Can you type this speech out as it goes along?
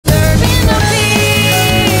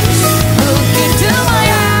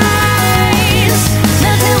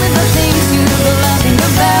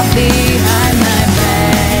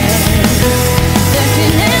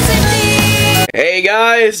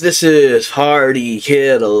guys, this is Hardy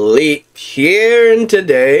Kid Elite here, and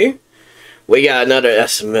today we got another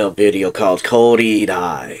SML video called Cody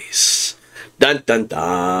Dies. Dun dun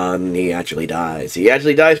dun, he actually dies. He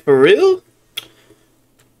actually dies for real?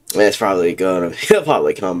 It's probably he'll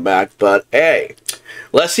probably come back, but hey,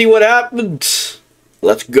 let's see what happens.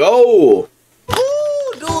 Let's go!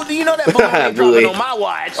 Dude, do you know that balloon ain't popping on my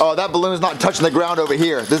watch? Oh, that balloon's not touching the ground over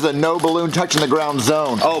here. This is a no balloon touching the ground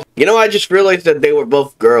zone. Oh, you know, I just realized that they were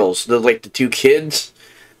both girls. Like the two kids,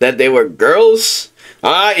 that they were girls.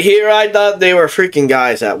 I thought they were freaking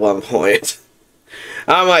guys at one point.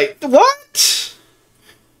 I'm like, what?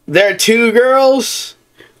 They're two girls?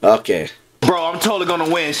 Okay. bro, I'm totally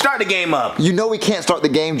gonna win. Start the game up. You know we can't start the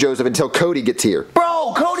game, Joseph, until Cody gets here.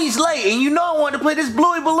 Bro, Cody's late, and you know I wanted to play this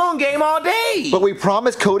Bluey Balloon game all day. But we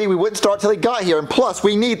promised Cody we wouldn't start till he got here, and plus,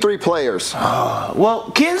 we need 3 players.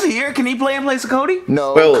 Well, Ken's here. Can he play in place of Cody?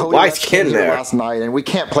 No, well, Cody why is left Ken here there? last night, and we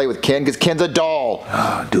can't play with Ken because Ken's a doll.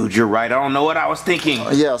 Dude, you're right. I don't know what I was thinking.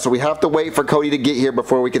 Yeah, so we have to wait for Cody to get here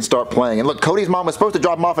before we can start playing. And look, Cody's mom was supposed to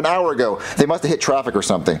drop him off an hour ago. They must have hit traffic or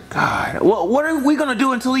something. God, well, what are we gonna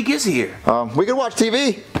do until he gets here? We can watch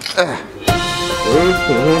TV.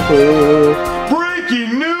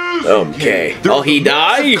 Breaking news! Okay. There Oh, was he a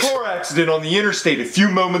massive died? car accident on the interstate a few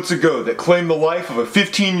moments ago that claimed the life of a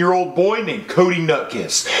 15-year-old boy named Cody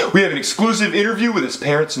Nutkiss. We have an exclusive interview with his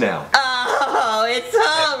parents now. Oh, it's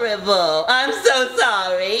horrible. I'm so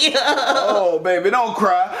sorry. Oh, baby, don't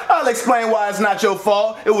cry. I'll explain why it's not your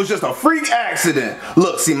fault. It was just a freak accident.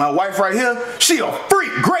 Look, see my wife right here? She a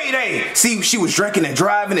freak, grade A. See, she was drinking and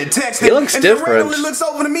driving and texting. He looks and different. then randomly looks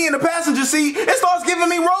over to me in the passenger seat and starts giving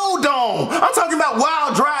me road dome. I'm talking about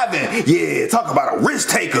wild driving. Yeah, talk about a risk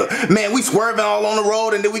taker. Man, we swerving all on the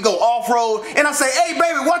road and then we go off-road. And I say, hey,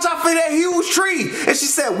 baby, watch out for that huge tree. And she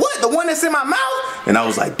said, what, the one that's in my mouth? And I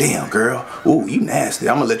was like, damn, girl. Ooh, you nasty.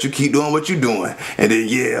 I'm gonna let you keep doing what you're doing. And then,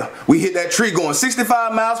 yeah, we hit that tree going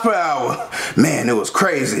 65 miles per hour. Man, it was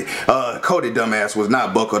crazy. Cody dumbass was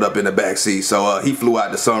not buckled up in the back seat, so he flew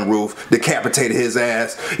out the sunroof, decapitated his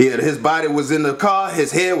ass. Yeah, his body was in the car,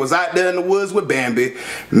 his head was out there in the woods with Bambi.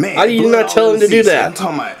 Man, How do you not tell him to do that? I'm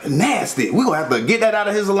talking about nasty. We're gonna have to get that out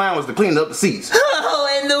of his allowance to clean up the seats.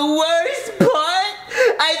 Oh, and the worst part?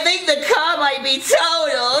 I think the car might be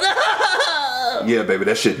totaled. Yeah, baby,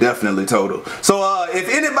 that shit definitely total. So, if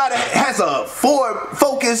anybody has a Ford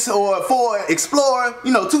Focus or Ford Explorer,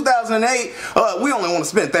 you know, 2008, we only want to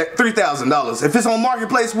spend $3,000. If it's on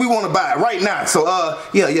Marketplace, we want to buy it right now. So,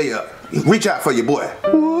 yeah. Reach out for your boy.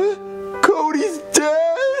 What? Cody's dead?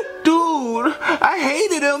 Dude, I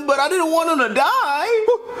hated him, but I didn't want him to die.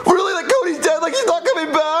 Really? Like Cody's dead? Like he's not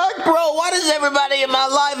coming back? Bro, why does everybody in my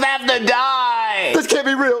life have to die? This can't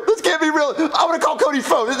be real. This can't be real. I want to call Cody's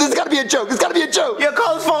phone. This has got to be a joke. This got to be a joke. Yeah,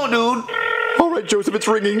 call his phone, dude. All right, Joseph, it's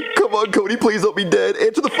ringing. Come on, Cody, please don't be dead.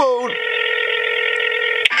 Answer the phone.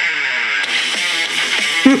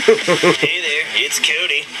 Hey there, it's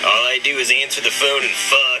Cody. All I do is answer the phone and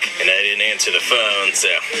fuck, and I didn't answer the phone, so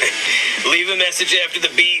leave a message after the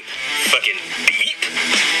beep. Fucking beep.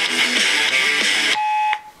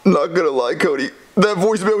 Not gonna lie, Cody. That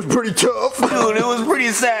voicemail was pretty tough. Dude, it was pretty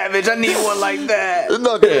savage. I need one like that.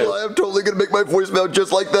 Not gonna lie, I'm totally gonna make my voicemail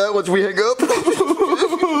just like that once we hang up.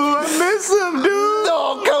 I miss him, dude.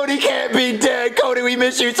 No, Cody can't be dead. Cody, we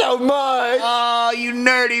miss you so much. Oh, you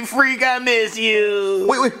nerdy freak, I miss you.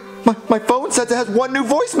 Wait. My phone says it has 1 new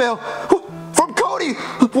voicemail. From Cody.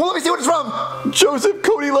 Well, let me see what it's from. Joseph,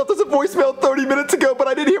 Cody left us a voicemail 30 minutes ago, but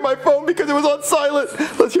I didn't hear my phone because it was on silent.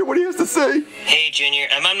 Let's hear what he has to say. Hey, Junior,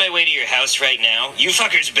 I'm on my way to your house right now. You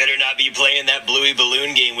fuckers better not be playing that Bluey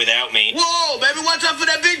Balloon game without me. Whoa, baby, watch out for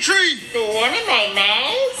that big tree. What am I,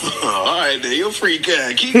 nice? All right, then, you're freak.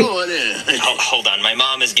 Keep going in. Hold on, my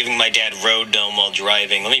mom is giving my dad road dome while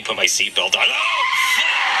driving. Let me put my seatbelt on.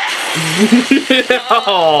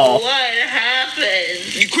 Oh. What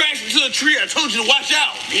happened? You crashed into the tree. I told you to watch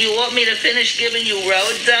out. Do you want me to finish giving you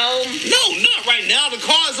road dome? No, not right now. The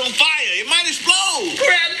car's on fire. It might explode.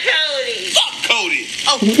 Grab Cody. Fuck Cody.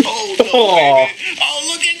 Oh, no, baby. Oh,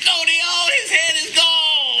 look at Cody. Oh, his head is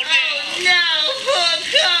gone. Oh, no, poor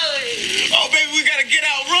Cody. Oh, baby, we gotta get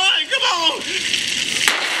out. Run. Come on.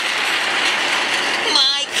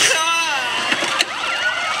 My car.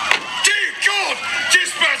 Dear God!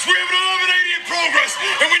 Dispatch, we have an 1180 in progress,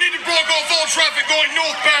 and we need to block off all traffic going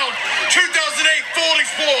northbound. 2008 Ford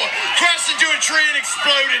Explorer crashed into a tree and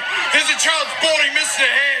exploded. There's a child's body missing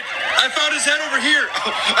a head. I found his head over here.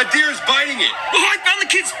 A deer is biting it. Oh, I found the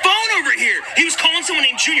kid's phone over here. He was calling someone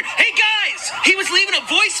named Junior. Hey, guys! He was leaving a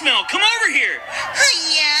voicemail. Come over here.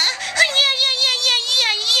 Yeah.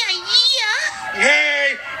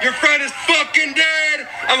 Hey, Your friend is fucking dead.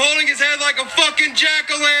 I'm holding his head like a fucking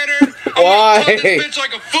jack-o'-lantern. Why? I'm gonna punt this bitch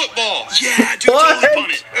like a football. Yeah, dude, totally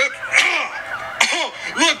punt it.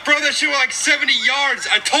 Look, bro, that shit was like 70 yards.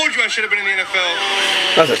 I told you I should have been in the NFL.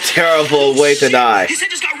 That's a terrible way to die. His head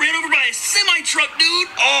just got ran over by a semi-truck, dude.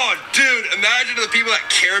 Oh, dude, imagine the people that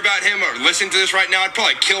care about him are listening to this right now. I'd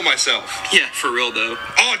probably kill myself. Yeah, for real, though.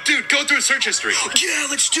 Oh, dude, go through his search history. Yeah,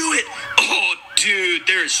 let's do it. Oh, dude,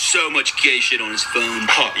 there is so much gay shit on his phone.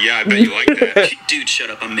 Oh, yeah, I bet you like that. Dude, shut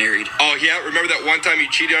up, I'm married. Oh, yeah, remember that one time you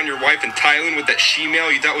cheated on your wife in Thailand with that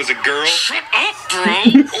she-male you thought was a girl? Shut up, bro.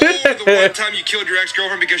 Or the one time you killed your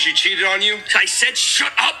ex-girlfriend because she cheated on you? I said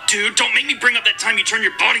shut up, dude. Don't make me bring up that time you turned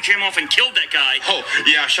your body cam off and killed that guy. Oh,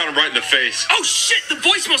 yeah, I shot him right in the face. Oh, shit, the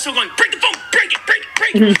voicemail's still going. Break the phone, break it, break it,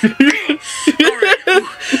 break it. All right. Ooh,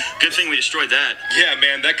 good thing we destroyed that. Yeah,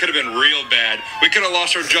 man, that could have been real bad. We could have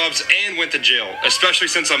lost our jobs and went to jail, especially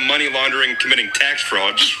since I'm money laundering and committing tax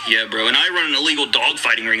fraud. Yeah, bro, and I run an illegal dog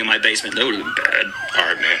fighting ring in my basement. That would have been bad. All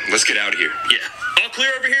right, man, let's get out of here. Yeah. All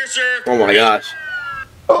clear over here, sir. Oh my gosh.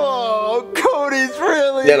 Oh, Cody's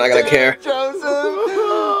really They're not gonna care. Joseph.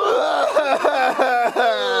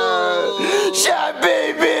 Shot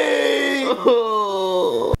baby.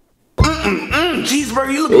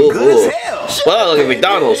 Cheeseburger, you looking good as hell. Well, look at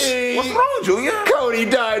McDonald's. What's wrong, Junior? Cody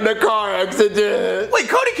died in a car accident. Wait,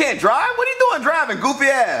 Cody can't drive? What are you doing driving, goofy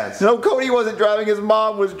ass? No, Cody wasn't driving. His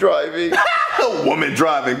mom was driving. A woman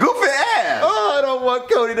driving, goofy ass. Oh, I don't want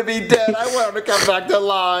Cody to be dead. I want him to come back to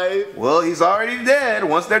life. Well, he's already dead.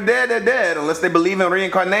 Once they're dead, unless they believe in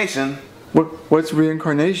reincarnation. What's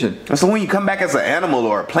reincarnation? That's when you come back as an animal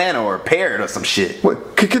or a plant or a parrot or some shit.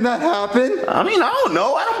 What? Can that happen? I mean, I don't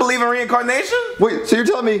know. I don't believe in reincarnation. Wait, so you're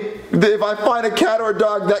telling me that if I find a cat or a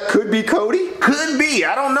dog, that could be Cody? Could be.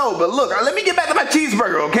 I don't know. But look, let me get back to my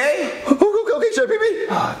cheeseburger, okay? Okay, Chef Pee-Pee.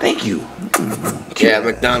 Thank you. Yeah,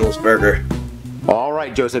 McDonald's burger. All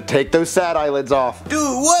right, Joseph, take those sad eyelids off. Dude,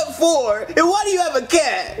 what for? And why do you have a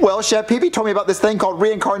cat? Well, Chef Pee-Pee told me about this thing called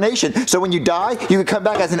reincarnation. So when you die, you can come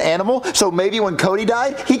back as an animal. So maybe when Cody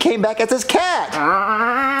died, he came back as his cat.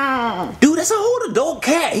 Dude, that's a whole adult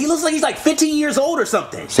cat. He looks like he's like 15 years old or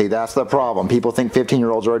something. See, that's the problem. People think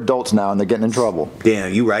 15-year-olds are adults now and they're getting in trouble.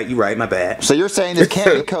 Damn, you right, my bad. So you're saying this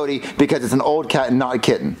can't be Cody because it's an old cat and not a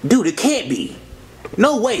kitten? Dude, it can't be.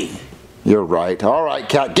 No way. You're right. All right,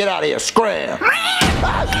 cat, get out of here. Scram.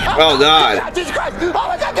 Oh, God. Jesus Christ. Oh,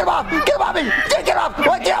 my God, get him off. Get him off me. Get him off.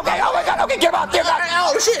 Wait, okay. Oh, my God. Okay, get him off. Get him off.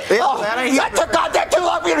 Oh, shit. Oh, that took goddamn too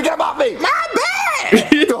long for you to get him off me. My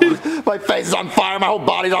bad. Oh, my face is on fire. My whole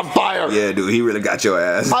body's on fire. Yeah, dude, he really got your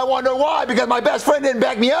ass. I wonder why, because my best friend didn't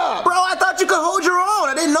back me up. Bro, I thought you could hold your own.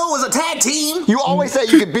 I didn't know it was a tag team. You always say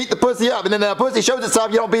you can beat the pussy up, and then the pussy shows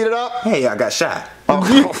itself, you don't beat it up? Hey, I got shot.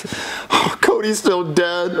 Oh, Cody's still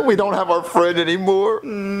dead. We don't have our friend anymore.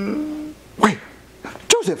 Wait,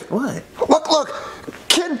 Joseph. What? Look.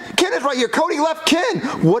 Ken is right here. Cody left Ken.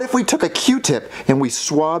 What if we took a Q-tip and we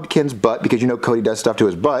swabbed Ken's butt, because you know Cody does stuff to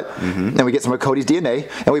his butt, and we get some of Cody's DNA,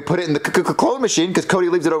 and we put it in the clone machine because Cody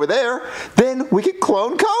leaves it over there, then we could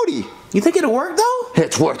clone Cody. You think it'll work, though?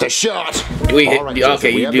 It's worth a shot.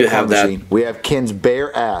 Okay, you do have that. Machine. We have Ken's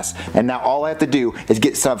bare ass, and now all I have to do is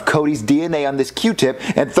get some of Cody's DNA on this Q-tip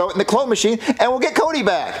and throw it in the clone machine, and we'll get Cody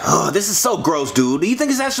back. Oh, this is so gross, dude. Do you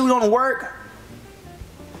think it's actually gonna work?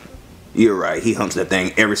 You're right. He hunts that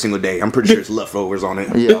thing every single day. I'm pretty sure there's leftovers on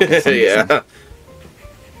it. Yeah. Yeah.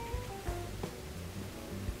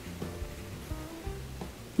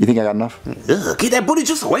 You think I got enough? Ugh, get that booty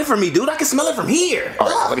juice away from me, dude. I can smell it from here. All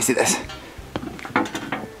right, let me see this.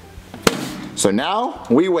 So now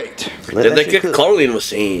we wait. Did they get cloning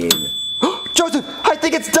machine? Joseph, I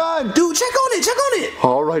think it's done. Dude, check on it.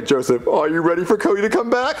 All right, Joseph, are you ready for Cody to come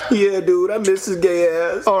back? Yeah, dude, I miss his gay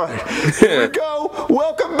ass. All right, here we go.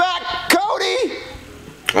 Welcome back, Cody.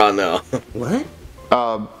 Oh, no. What?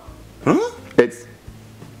 It's...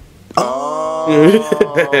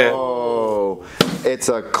 It's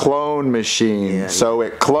a clone machine, so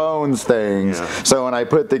it clones things. So when I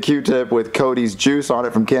put the Q-tip with Cody's juice on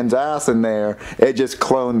it from Ken's ass in there, it just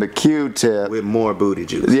cloned the Q-tip. With more booty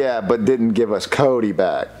juice. Yeah, but didn't give us Cody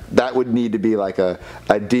back. That would need to be like a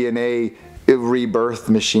DNA rebirth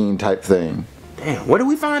machine type thing. Damn, where do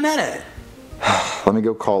we find that at? Let me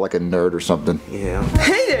go call like a nerd or something. Yeah.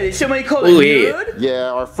 Hey there, did somebody call Ooh, a yeah. nerd?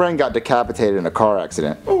 Yeah, our friend got decapitated in a car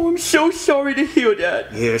accident. Oh I'm so sorry to hear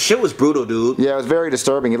that. Yeah, shit was brutal, dude. Yeah, it was very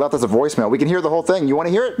disturbing. He left us a voicemail. We can hear the whole thing. You want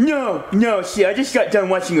to hear it? No, see, I just got done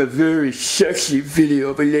watching a very sexy video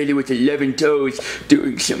of a lady with 11 toes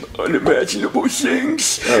doing some unimaginable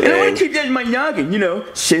things. Okay. And I want to keep that in my noggin, you know,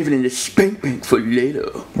 saving in the spank bank for later.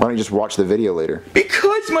 Why don't you just watch the video later?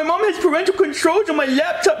 Because my mom has parental controls on my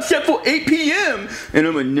laptop set for 8 p.m. And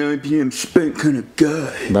I'm a 9 p.m. spank kind of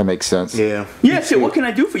guy. That makes sense. Yeah. Yeah, so what can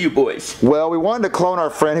I do for you boys? Well, we wanted to clone our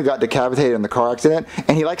friend who got decapitated in the car accident,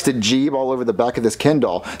 and he likes to jeeb all over the back of this Ken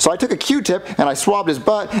doll. So I took a Q-tip and I swabbed his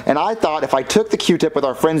butt, and I thought if I took the Q-tip with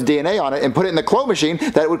our friend's DNA on it and put it in the clone machine,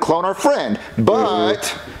 that it would clone our friend.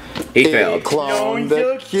 But He it failed. cloned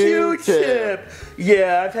the Q-tip.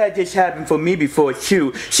 Yeah, I've had this happen for me before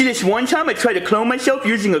too. See, this one time I tried to clone myself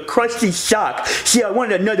using a crusty sock. See, I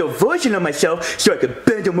wanted another version of myself so I could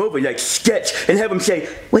bend him over like Sketch and have him say,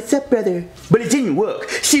 "What's up, brother?" But it didn't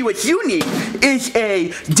work. See, what you need is a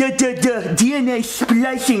DNA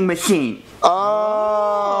splicing machine.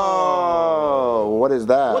 Oh, what is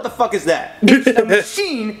that? What the fuck is that? It's a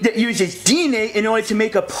machine that uses DNA in order to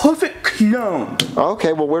make a perfect clone.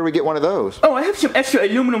 Okay, well, where do we get one of those? Oh, I have some extra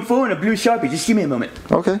aluminum foil and a blue Sharpie. Just give me a moment.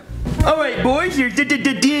 Okay. Alright, boys, your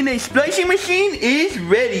DNA splicing machine is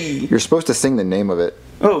ready. You're supposed to sing the name of it.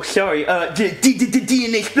 Oh, sorry. The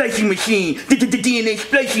DNA splicing machine. The DNA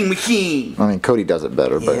splicing machine. I mean, Cody does it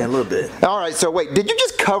better, but... Yeah, a little bit. Alright, so wait, did you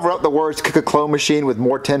just cover up the words clone machine with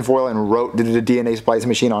more tinfoil and wrote the DNA splicing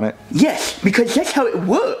machine on it? Yes, because that's how it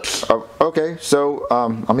works. Oh, okay, so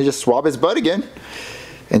let me just swab his butt again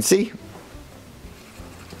and see.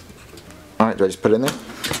 Alright, do I just put it in there?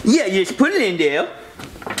 Yeah, you just put it in there.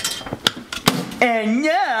 And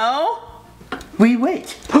now we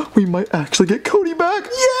wait. We might actually get Cody back.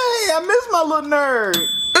 Yay, I miss my little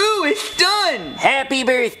nerd. Ooh, it's done. Happy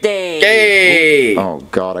birthday! Hey! Oh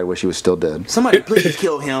god, I wish he was still dead. Somebody please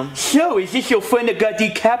kill him. So, is this your friend that got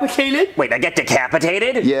decapitated? Wait, I get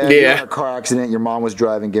decapitated? Yeah, you were in a car accident, your mom was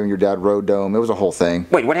driving, giving your dad road dome. It was a whole thing.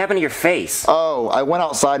 Wait, what happened to your face? Oh, I went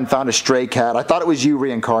outside and found a stray cat. I thought it was you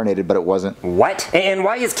reincarnated, but it wasn't. What? And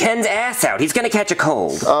why is Ken's ass out? He's gonna catch a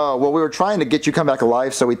cold. Oh, well, we were trying to get you come back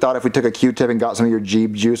alive, so we thought if we took a Q-tip and got some of your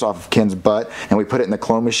Jeeb juice off of Ken's butt, and we put it in the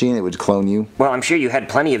clone machine, it would clone you. Well, I'm sure you had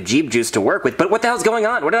plenty of Jeep juice to work with, but what the hell's going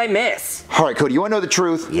on? What did I miss? Alright, Cody, you wanna know the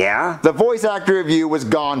truth? Yeah? The voice actor of you was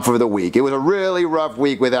gone for the week. It was a really rough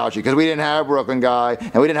week without you, because we didn't have Brooklyn Guy,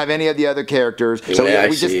 and we didn't have any of the other characters, so Yeah,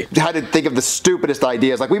 we just had to think of the stupidest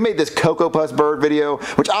ideas. Like, we made this Cocoa Puffs bird video,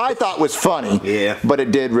 which I thought was funny, Yeah. but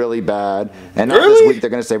it did really bad. And now this week they're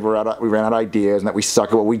gonna say we ran out of ideas and that we suck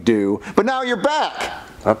at what we do. But now you're back!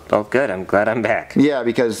 Oh, good. I'm glad I'm back. Yeah,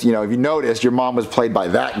 because, you know, if you noticed, your mom was played by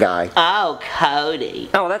that guy. Oh,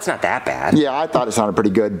 Cody. Oh, that's not that bad. Yeah, I thought it sounded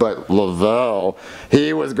pretty good, but Lavelle,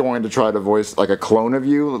 he was going to try to voice like a clone of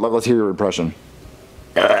you. Let's hear your impression.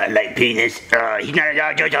 Like penis. He's not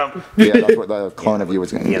a dog. Yeah, that's what the clone of you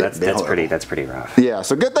was going to do. Yeah, that's pretty rough. Yeah,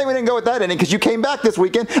 so good thing we didn't go with that ending, because you came back this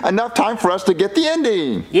weekend. Enough time for us to get the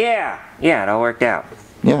ending. Yeah, it all worked out.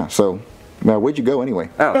 Yeah, so where'd you go anyway?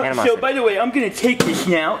 Oh, Panama So, City. by the way, I'm gonna take this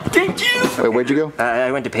now. Thank you. Wait, where'd you go?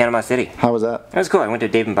 I went to Panama City. How was that? It was cool. I went to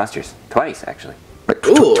Dave & Buster's. Twice, actually.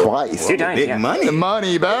 Ooh. Twice. 2 times, Big yeah. money. The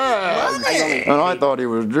money back. And I thought he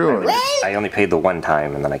was doing it. I only paid the one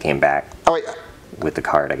time, and then I came back Oh wait, with the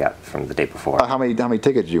card I got from the day before. how many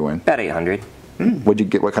tickets did you win? About 800. What'd you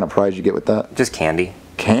get? What kind of prize did you get with that? Just candy.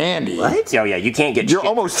 Candy. What? Oh, yeah, you can't get You're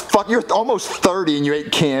shit. You're almost 30 and you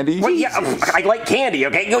ate candy. Well, yeah, I like candy,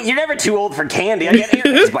 okay? You're never too old for candy. I get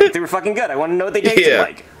earrings, but they were fucking good. I want to know what they tasted Yeah.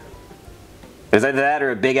 like. It was either that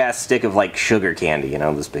or a big-ass stick of, like, sugar candy, you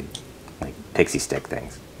know, those big, like, pixie stick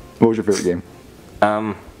things. What was your favorite game?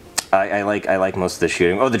 I like most of the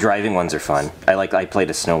shooting. Oh, the driving ones are fun. I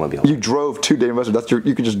played a snowmobile. You drove to Dave & Buster's.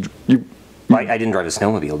 You could just I didn't drive a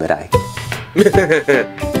snowmobile, did I?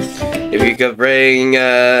 If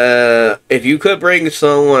you could bring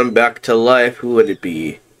someone back to life, who would it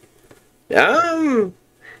be? I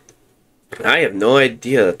have no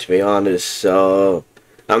idea, to be honest, so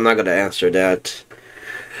I'm not gonna answer that.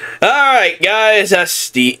 Alright guys, that's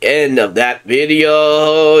the end of that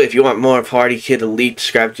video. If you want more Party Kid Elite,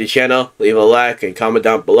 subscribe to the channel, leave a like and comment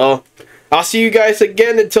down below. I'll see you guys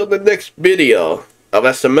again until the next video of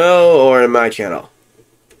SML or in my channel.